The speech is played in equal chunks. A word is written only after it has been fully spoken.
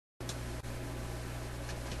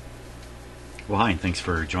Well, hi, and thanks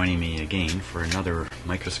for joining me again for another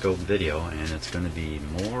microscope video, and it's going to be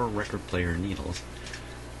more record player needles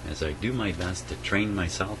as I do my best to train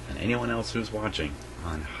myself and anyone else who's watching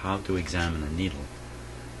on how to examine a needle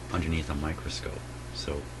underneath a microscope.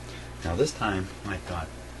 So now this time I've got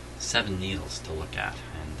 7 needles to look at,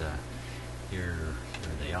 and here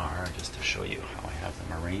they are just to show you how I have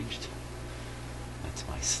them arranged. That's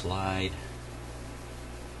my slide,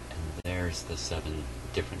 and there's the 7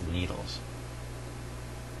 different needles.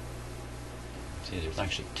 See, there's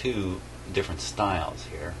actually 2 different styles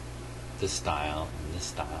here, this style and this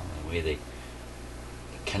style, and the way they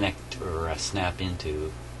connect or snap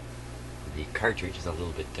into the cartridge is a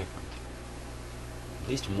little bit different. At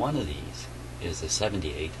least one of these is a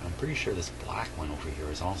 78. I'm pretty sure this black one over here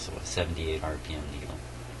is also a 78 RPM needle.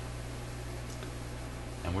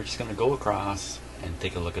 And we're just going to go across and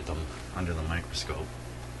take a look at them under the microscope,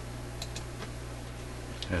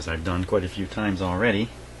 as I've done quite a few times already.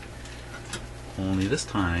 Only this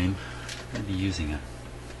time I'm going to be using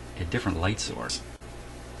a different light source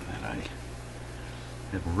that I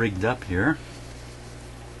have rigged up here.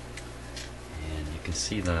 And you can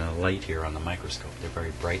see the light here on the microscope. They're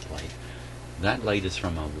very bright light. That light is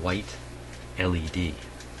from a white LED.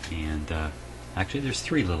 And actually there's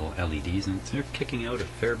 3 little LEDs, and they're kicking out a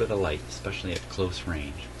fair bit of light, especially at close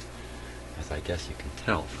range, as I guess you can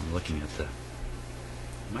tell from looking at the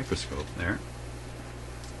microscope there.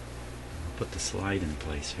 Put the slide in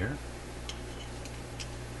place here.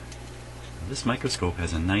 This microscope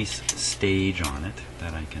has a nice stage on it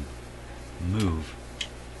that I can move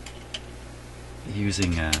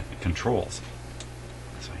using controls.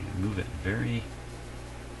 So I can move it very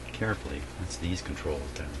carefully. That's these controls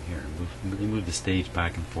down here. They move the stage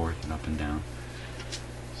back and forth and up and down,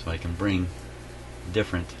 so I can bring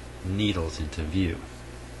different needles into view.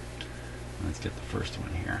 Let's get the first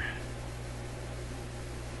one here.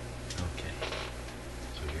 Okay,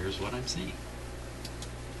 so here's what I'm seeing.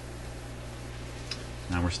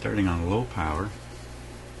 Now we're starting on low power.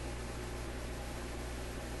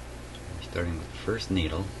 We're starting with the first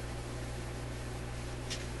needle.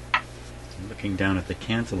 So looking down at the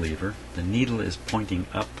cantilever, the needle is pointing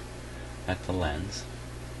up at the lens.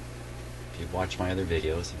 If you've watched my other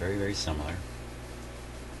videos, very, very similar.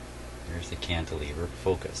 Here's the cantilever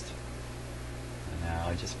focused. And now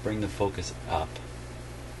I just bring the focus up.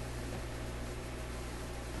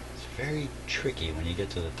 Very tricky when you get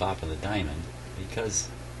to the top of the diamond, because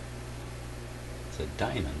it's a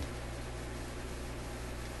diamond.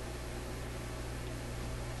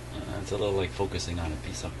 It's a little like focusing on a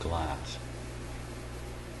piece of glass.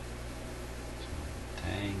 So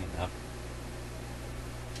tang it up.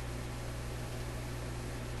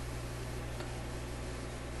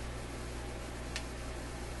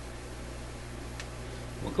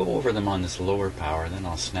 We'll go over them on this lower power, then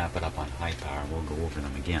I'll snap it up on high power and we'll go over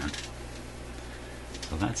them again.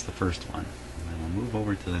 So that's the first one. And then we'll move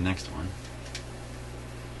over to the next one.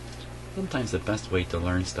 Sometimes the best way to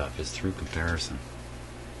learn stuff is through comparison.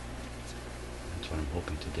 That's what I'm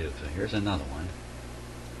hoping to do. So here's another one.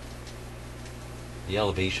 The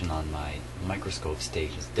elevation on my microscope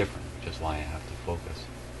stage is different, which is why I have to focus.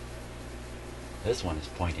 This one is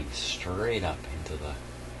pointing straight up into the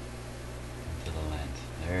lens.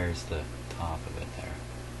 There's the top of it there.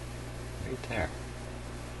 Right there.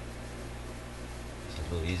 It's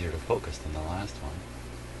a little easier to focus than the last one.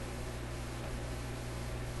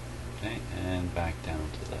 Okay, and back down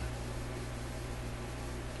to the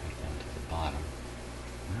bottom.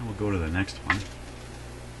 Now we'll go to the next one.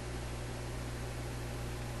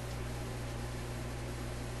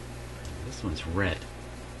 This one's red,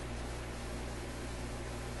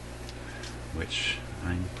 which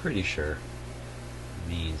I'm pretty sure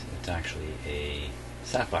means it's actually a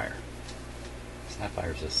sapphire.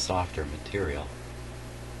 Sapphire is a softer material.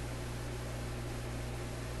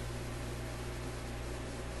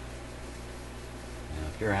 Now,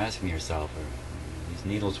 if you're asking yourself, are these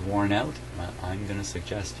needles worn out? I'm going to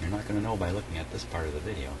suggest you're not going to know by looking at this part of the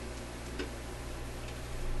video.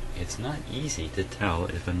 It's not easy to tell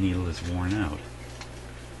if a needle is worn out.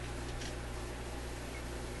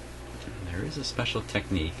 There is a special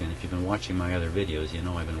technique, and if you've been watching my other videos, you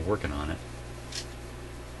know I've been working on it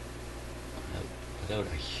without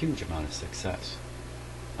a huge amount of success.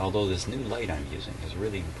 Although this new light I'm using has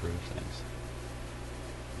really improved things.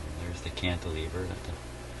 And there's the cantilever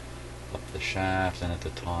up the shaft, and at the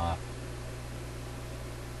top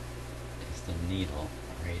is the needle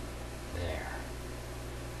right there.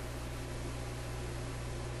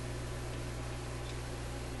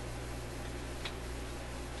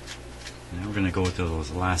 Now we're going to go to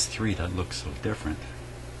those last 3 that look so different.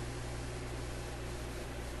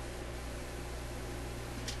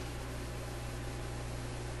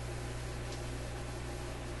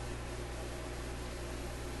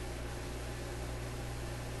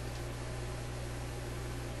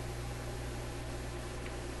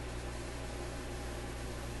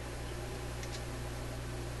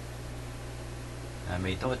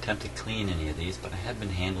 made no attempt to clean any of these, but I have been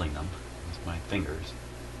handling them with my fingers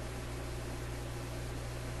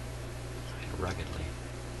quite ruggedly.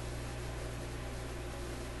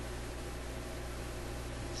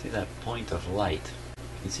 See that point of light?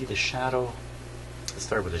 You can see the shadow. Let's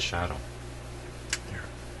start with the shadow. There.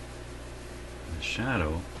 The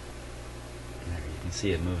shadow, there, you can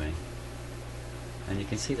see it moving. And you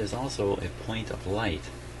can see there's also a point of light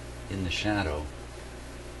in the shadow.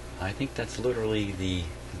 I think that's literally the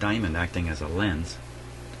diamond acting as a lens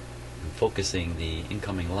and focusing the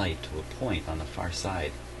incoming light to a point on the far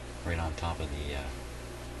side, right on top of the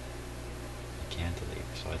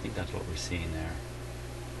cantilever. So I think that's what we're seeing there.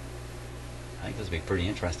 I think this would be pretty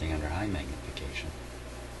interesting under high magnification.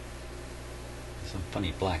 There's some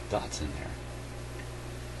funny black dots in there.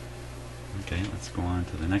 Okay, let's go on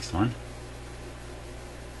to the next one.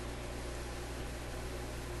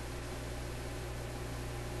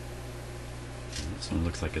 This one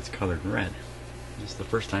looks like it's colored red. This is the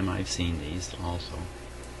first time I've seen these also.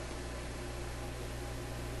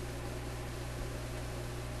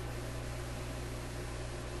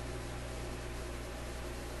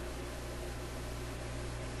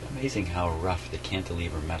 It's amazing how rough the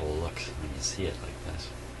cantilever metal looks when you see it like this.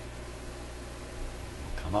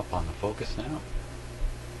 We'll come up on the focus now.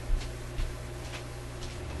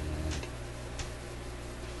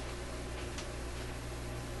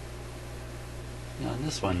 Now on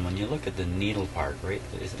this one, when you look at the needle part, right,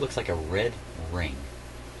 it looks like a red ring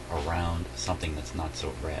around something that's not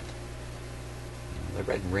so red. The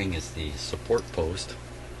red ring is the support post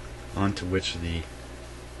onto which the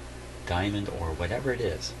diamond, or whatever it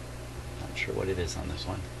is, not sure what it is on this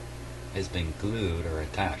one, has been glued or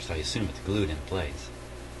attached. I assume it's glued in place.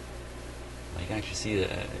 You can actually see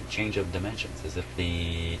the change of dimensions, as if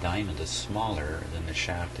the diamond is smaller than the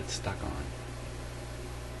shaft it's stuck on.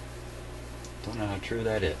 Don't know how true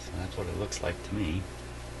that is. That's what it looks like to me.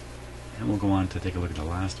 And we'll go on to take a look at the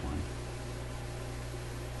last one.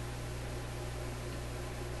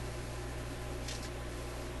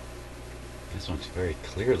 This one's very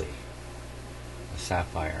clearly a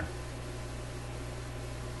sapphire.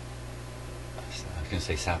 I was going to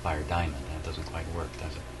say sapphire diamond. That doesn't quite work,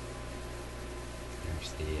 does it?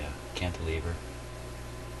 There's the cantilever.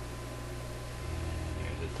 And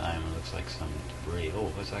there's a diamond. Looks like some debris.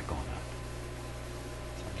 Oh, what's that going up?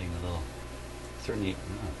 Something a little... certainly...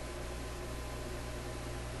 Oh.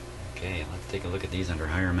 Okay, let's take a look at these under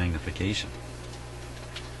higher magnification.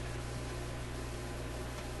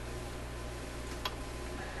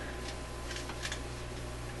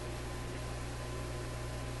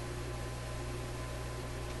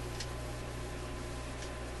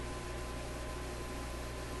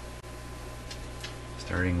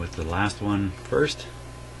 Starting with the last one first,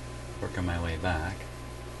 working my way back.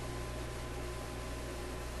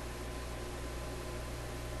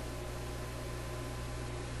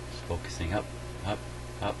 Just focusing up, up,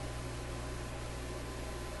 up.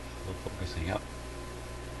 Still focusing up,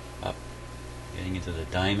 up. Getting into the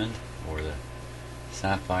diamond or the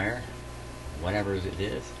sapphire, whatever it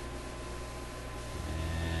is.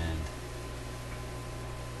 And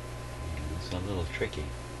it's a little tricky.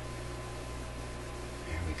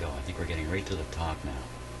 There we go. I think we're getting right to the top now.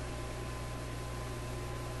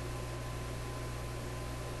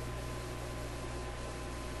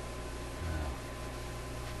 Now,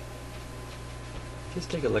 just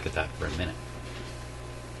take a look at that for a minute.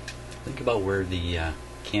 Think about where the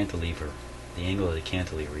cantilever, the angle of the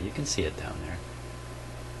cantilever, you can see it down there.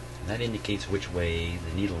 And that indicates which way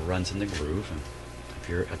the needle runs in the groove. And if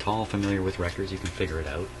you're at all familiar with records, you can figure it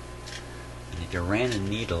out. And if you ran a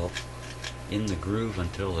needle in the groove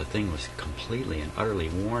until the thing was completely and utterly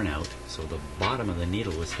worn out, so the bottom of the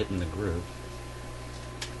needle was hitting the groove,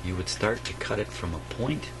 you would start to cut it from a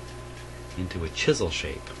point into a chisel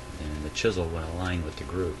shape, and the chisel will align with the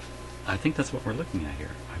groove. I think that's what we're looking at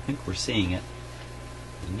here. I think we're seeing it.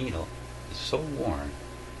 The needle is so worn,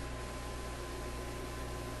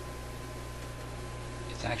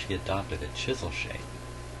 it's actually adopted a chisel shape.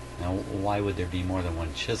 Now, why would there be more than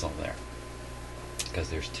one chisel there? Because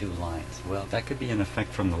there's two lines. Well, that could be an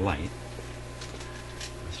effect from the light.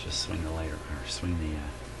 Let's just swing the light, or swing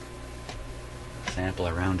the sample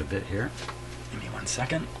around a bit here. Give me 1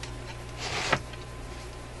 second.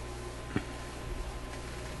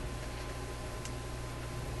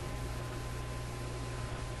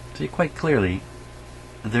 See quite clearly,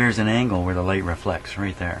 there's an angle where the light reflects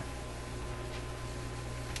right there.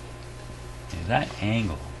 Okay, that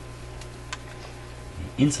angle,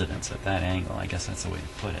 the incidence at that angle, I guess that's the way to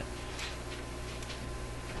put it,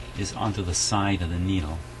 is onto the side of the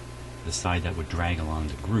needle, the side that would drag along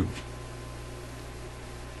the groove.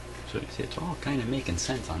 So you see, it's all kind of making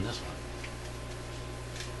sense on this one.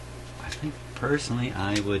 I think personally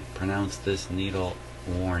I would pronounce this needle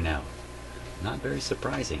worn out. Not very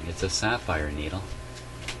surprising. It's a sapphire needle,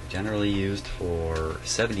 generally used for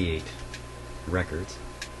 78 records,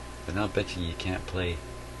 but I'll bet you can't play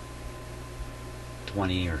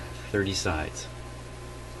 20 or 30 sides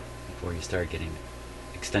before you start getting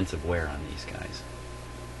extensive wear on these guys.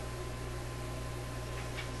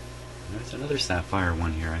 There's another sapphire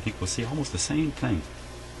one here. I think we'll see almost the same thing.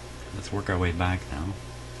 Let's work our way back now.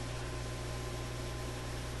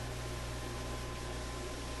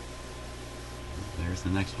 There's the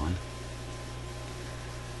next one.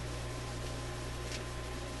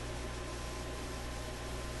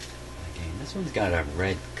 Again, this one's got a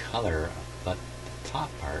red color, but the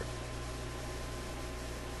top part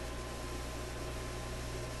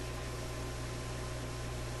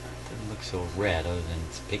doesn't look so red, other than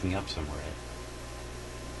it's picking up some red.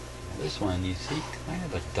 Now this one, you see kind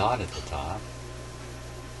of a dot at the top,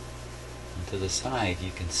 and to the side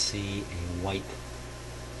you can see a white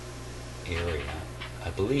area. I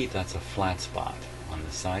believe that's a flat spot on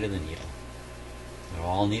the side of the needle. So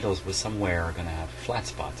all needles with some wear are going to have flat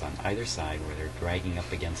spots on either side where they're dragging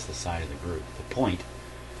up against the side of the groove. The point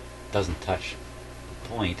doesn't touch. The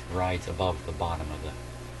point rides above the bottom of the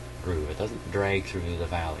groove. It doesn't drag through the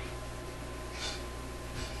valley.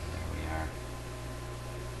 There we are.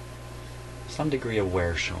 Some degree of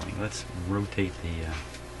wear showing. Let's rotate the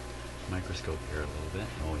microscope here a little bit.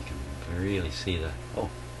 Oh, you can really see the... Oh,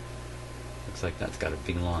 looks like that's got a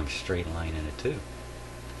big long straight line in it too.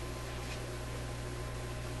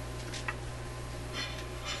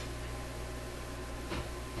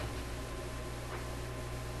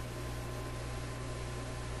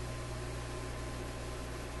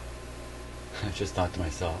 I just thought to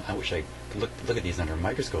myself, I wish I could look at these under a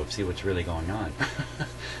microscope, see what's really going on.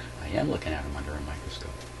 I am looking at them under a microscope.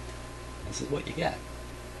 This is what you get.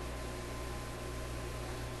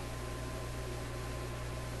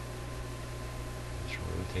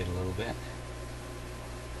 Rotate a little bit.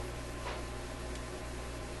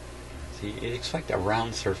 See, you expect a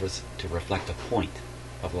round surface to reflect a point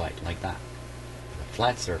of light, like that. A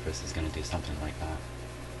flat surface is going to do something like that.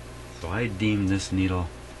 So I deem this needle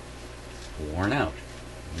worn out.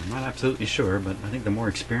 I'm not absolutely sure, but I think the more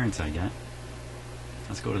experience I get.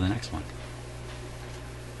 Let's go to the next one.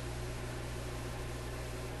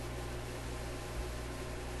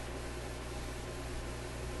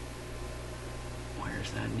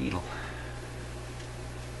 Where's that needle?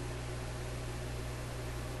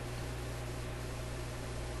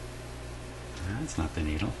 That's not the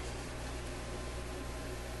needle.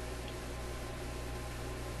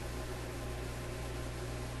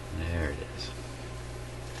 There it is.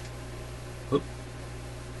 Whoop.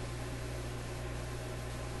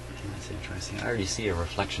 That's interesting. I already see a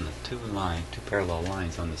reflection of two parallel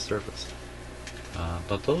lines on the surface.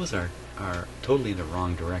 But those are totally the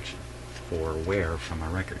wrong direction for wear from a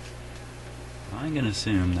record. I'm going to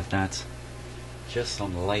assume that that's just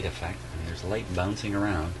some light effect, and there's light bouncing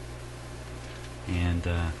around, and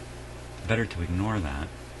better to ignore that.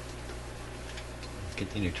 Let's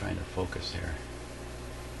continue trying to focus here.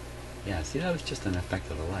 Yeah, see, that was just an effect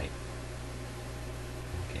of the light.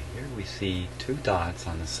 Okay, here we see two dots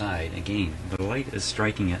on the side. Again, the light is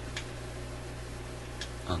striking it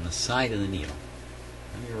on the side of the needle.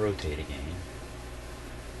 Let me rotate again.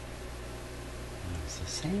 It's the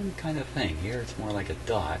same kind of thing. Here it's more like a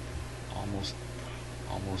dot, almost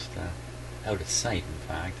out of sight, in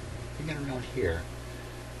fact. If you get around here,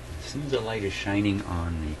 as soon as the light is shining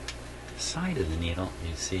on the side of the needle,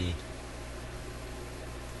 you see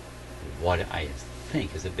what I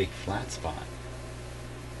think is a big flat spot.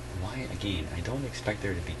 Why, again, I don't expect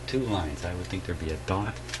there to be two lines. I would think there'd be a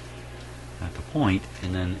dot at the point,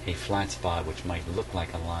 and then a flat spot which might look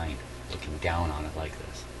like a line looking down on it like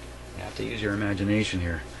this. You have to use your imagination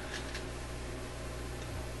here.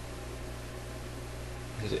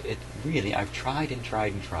 Because it really, I've tried and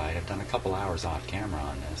tried and tried. I've done a couple hours off camera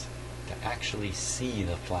on this to actually see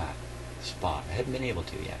the flat spot. I haven't been able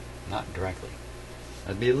to yet, not directly.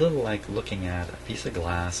 It'd be a little like looking at a piece of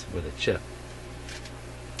glass with a chip.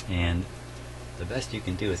 And the best you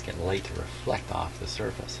can do is get light to reflect off the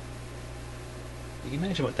surface. You can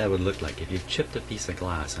imagine what that would look like. If you chipped a piece of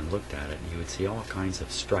glass and looked at it, you would see all kinds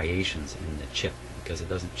of striations in the chip because it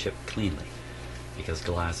doesn't chip cleanly. Because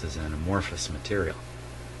glass is an amorphous material.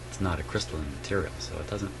 It's not a crystalline material, so it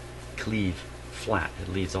doesn't cleave flat.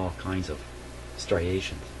 It leaves all kinds of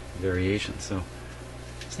striations, variations. So,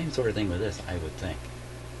 same sort of thing with this, I would think.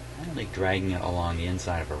 I don't think dragging it along the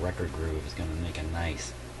inside of a record groove is going to make a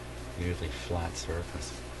nice, beautifully flat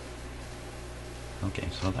surface. Okay,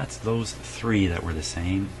 so that's those three that were the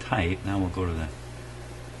same type. Now we'll go to the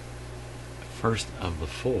first of the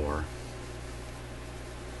four.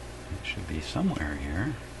 It should be somewhere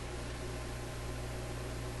here.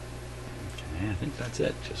 Okay, I think that's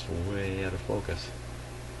it. Just way out of focus.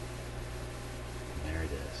 There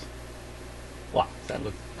it is. Wow, does that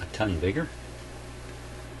look a ton bigger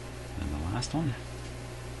than the last one?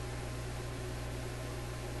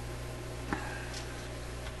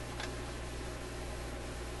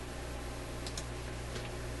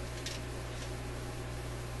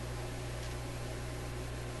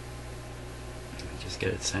 Just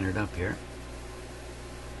get it centered up here.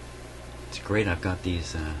 It's great I've got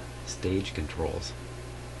these stage controls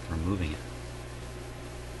for moving it.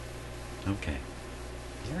 Okay.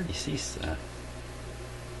 You already see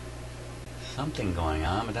something going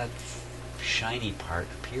on, but that shiny part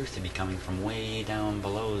appears to be coming from way down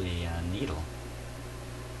below the needle.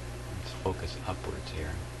 Let's focus upwards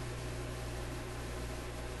here.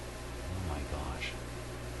 Oh my gosh.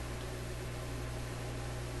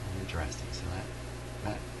 Interesting. So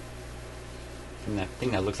that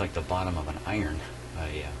thing that looks like the bottom of an iron,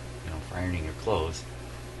 for ironing your clothes,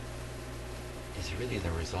 is really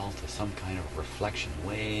the result of some kind of reflection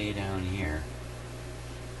way down here.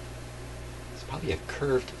 It's probably a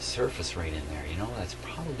curved surface right in there. That's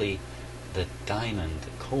probably the diamond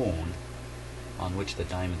cone on which the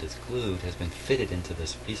diamond is glued has been fitted into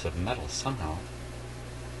this piece of metal somehow.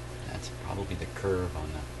 That's probably the curve on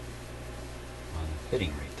the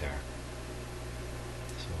fitting right there.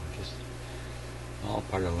 So just all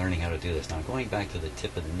part of learning how to do this. Now going back to the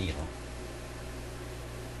tip of the needle.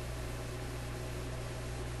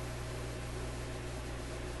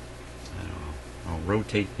 I'll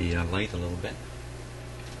rotate the light a little bit.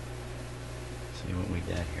 See what we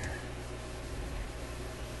get here.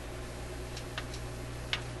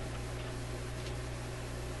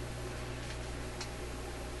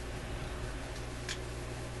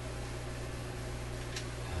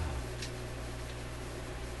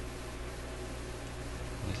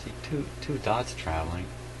 I see two dots traveling.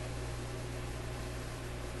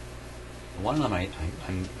 One of them, I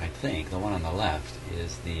think, the one on the left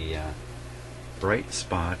is the bright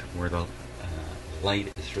spot where the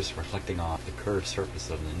light is just reflecting off the curved surface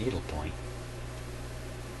of the needle point,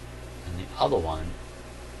 and the other one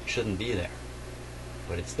shouldn't be there,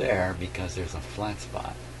 but it's there because there's a flat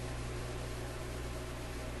spot.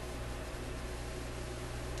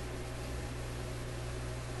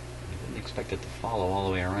 I didn't expect it to follow all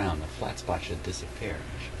the way around. The flat spot should disappear.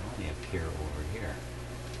 It should only appear over here.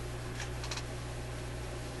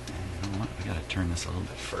 And you know what? We got to turn this a little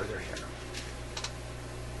bit further here.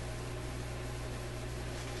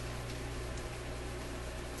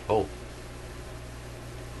 Oh.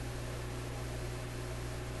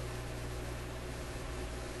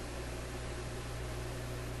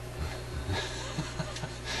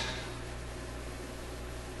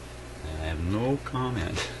 I have no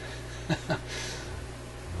comment on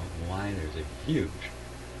why there's a huge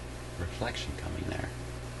reflection coming there.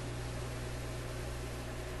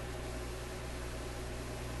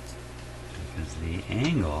 Because the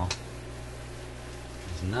angle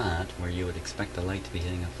is not where you would expect the light to be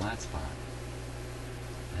hitting a flat spot.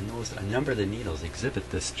 And a number of the needles exhibit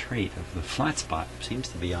this trait of the flat spot seems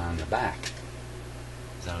to be on the back.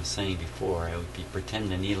 As I was saying before, I would pretend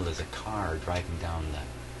the needle is a car driving down the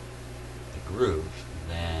groove,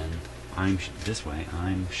 then this way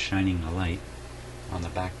I'm shining the light on the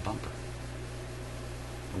back bumper,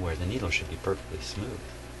 where the needle should be perfectly smooth.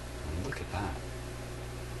 And look at that.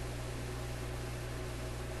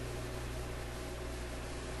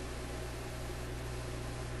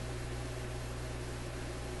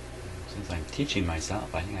 Since I'm teaching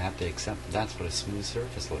myself, I think I have to accept that's what a smooth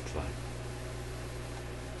surface looks like.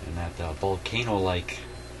 And that volcano-like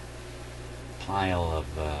pile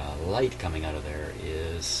of light coming out of there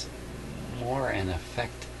is more an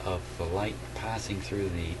effect of the light passing through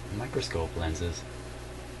the microscope lenses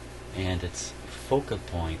and its focal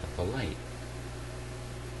point of the light,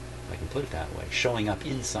 if I can put it that way, showing up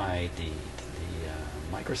inside the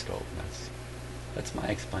microscope. That's my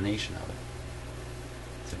explanation of it.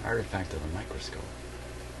 It's an artifact of the microscope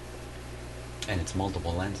and its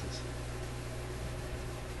multiple lenses.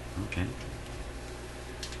 Okay.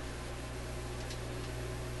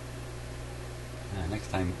 Next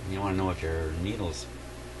time you want to know if your needle's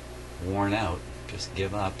worn out, just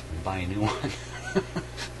give up and buy a new one.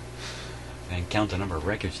 And count the number of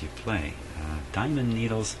records you play. Diamond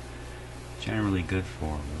needles, generally good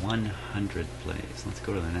for 100 plays. Let's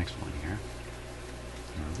go to the next one here.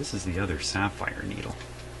 Now, this is the other sapphire needle.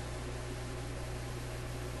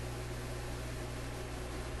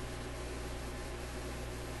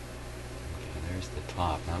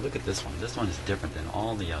 top. Now look at this one. This one is different than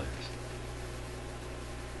all the others.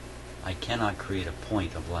 I cannot create a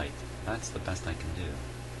point of light. That's the best I can do.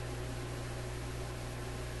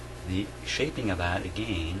 The shaping of that,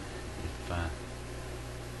 again,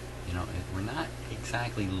 if we're not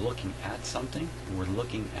exactly looking at something, we're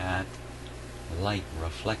looking at light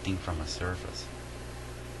reflecting from a surface.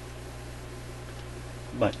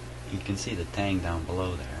 But you can see the tang down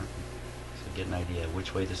below there, so get an idea of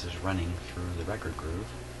which way this is running through the record groove.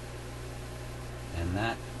 And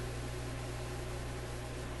that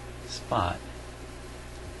spot,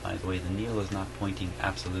 by the way, the needle is not pointing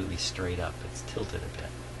absolutely straight up, it's tilted a bit.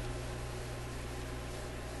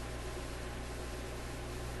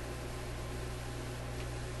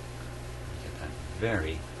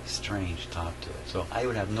 Very strange top to it. So I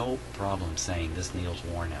would have no problem saying this needle's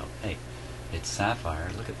worn out. Hey, it's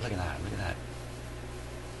sapphire. Look at that. Look at that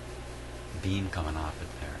beam coming off it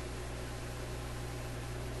there.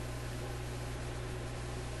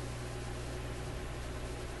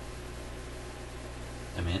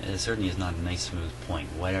 I mean, it certainly is not a nice smooth point,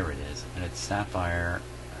 whatever it is. And it's sapphire.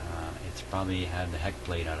 It's probably had the heck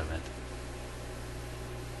played out of it.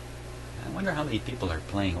 I wonder how many people are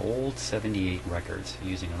playing old 78 records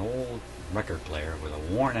using an old record player with a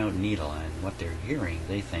worn out needle, and what they're hearing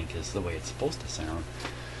they think is the way it's supposed to sound,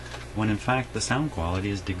 when in fact the sound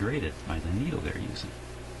quality is degraded by the needle they're using.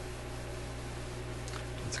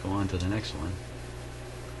 Let's go on to the next one.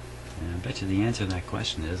 And I bet you the answer to that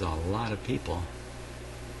question is a lot of people,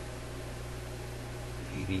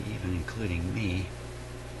 maybe even including me.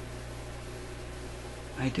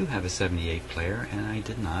 I do have a 78 player, and I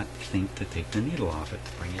did not think to take the needle off it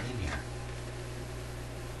to bring it in here.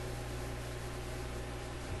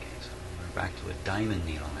 Okay, so we're back to a diamond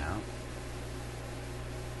needle now.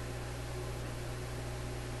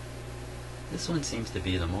 This one seems to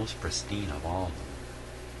be the most pristine of all of them.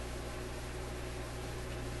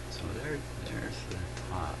 So there's the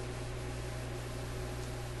top.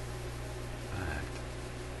 In fact,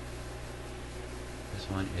 this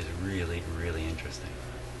one is really, really interesting.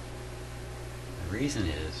 The reason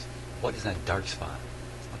is, what is that dark spot?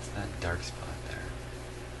 What's that dark spot there?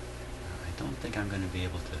 I don't think I'm going to be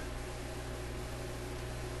able to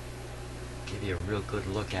give you a real good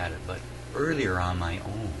look at it, but earlier on my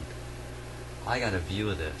own, I got a view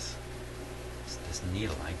of this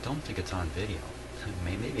needle. I don't think it's on video.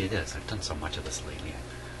 Maybe it is. I've done so much of this lately.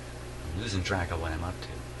 I'm losing track of what I'm up to.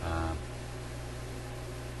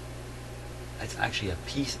 It's actually a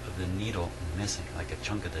piece of the needle missing, like a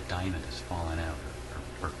chunk of the diamond has fallen out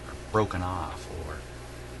or broken off or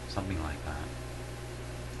something like that.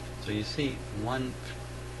 So you see one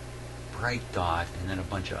bright dot and then a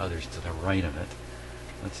bunch of others to the right of it.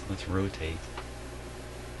 Let's rotate.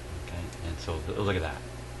 Okay, and so look at that.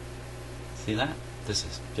 See that? This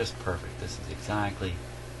is just perfect. This is exactly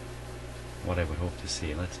what I would hope to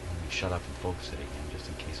see. Let me shut up and focus it again, just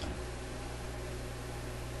in case I'm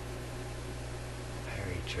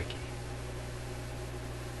very tricky.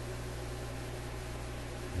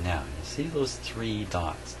 Now, you see those three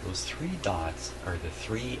dots? Those three dots are the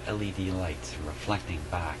three LED lights reflecting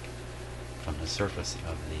back from the surface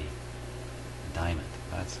of the diamond.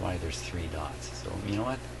 That's why there's three dots. So, you know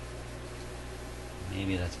what?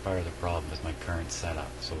 Maybe that's part of the problem with my current setup.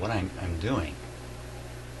 So what I'm doing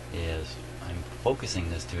is I'm focusing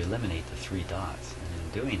this to eliminate the three dots. And in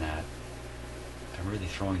doing that, I'm really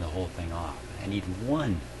throwing the whole thing off. I need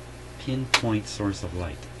one pinpoint source of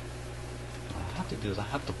light. What I'll have to do is I'll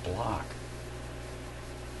have to block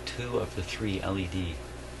two of the three LED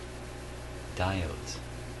diodes.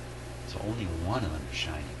 So only one of them is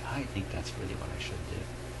shining. I think that's really what I should do.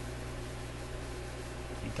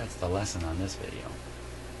 I think that's the lesson on this video.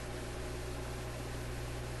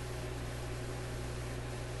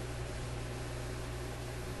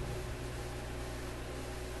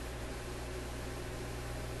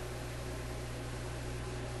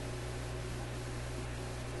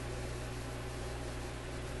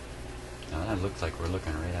 Now that looks like we're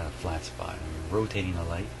looking right at a flat spot. I'm rotating the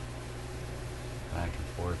light back and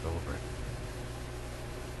forth over it.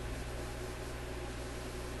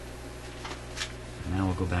 Now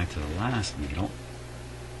we'll go back to the last needle.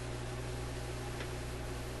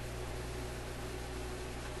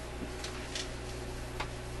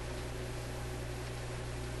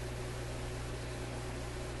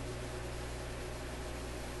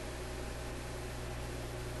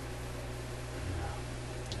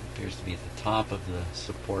 It appears to be at the top of the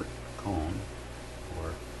support cone,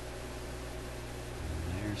 and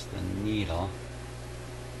there's the needle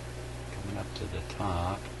coming up to the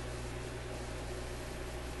top.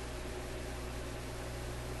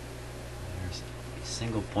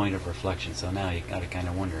 single point of reflection. So now you got to kind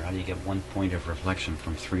of wonder, how do you get one point of reflection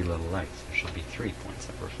from three little lights? There should be 3 points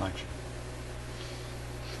of reflection.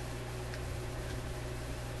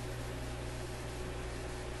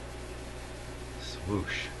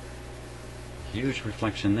 Swoosh. Huge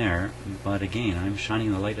reflection there, but again, I'm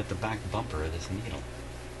shining the light at the back bumper of this needle.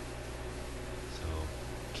 So,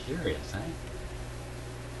 curious, eh?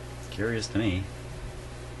 It's curious to me.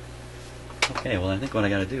 Okay, well, I think what I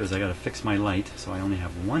gotta do is I gotta fix my light so I only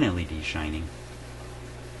have one LED shining,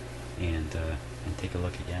 and take a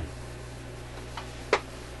look again.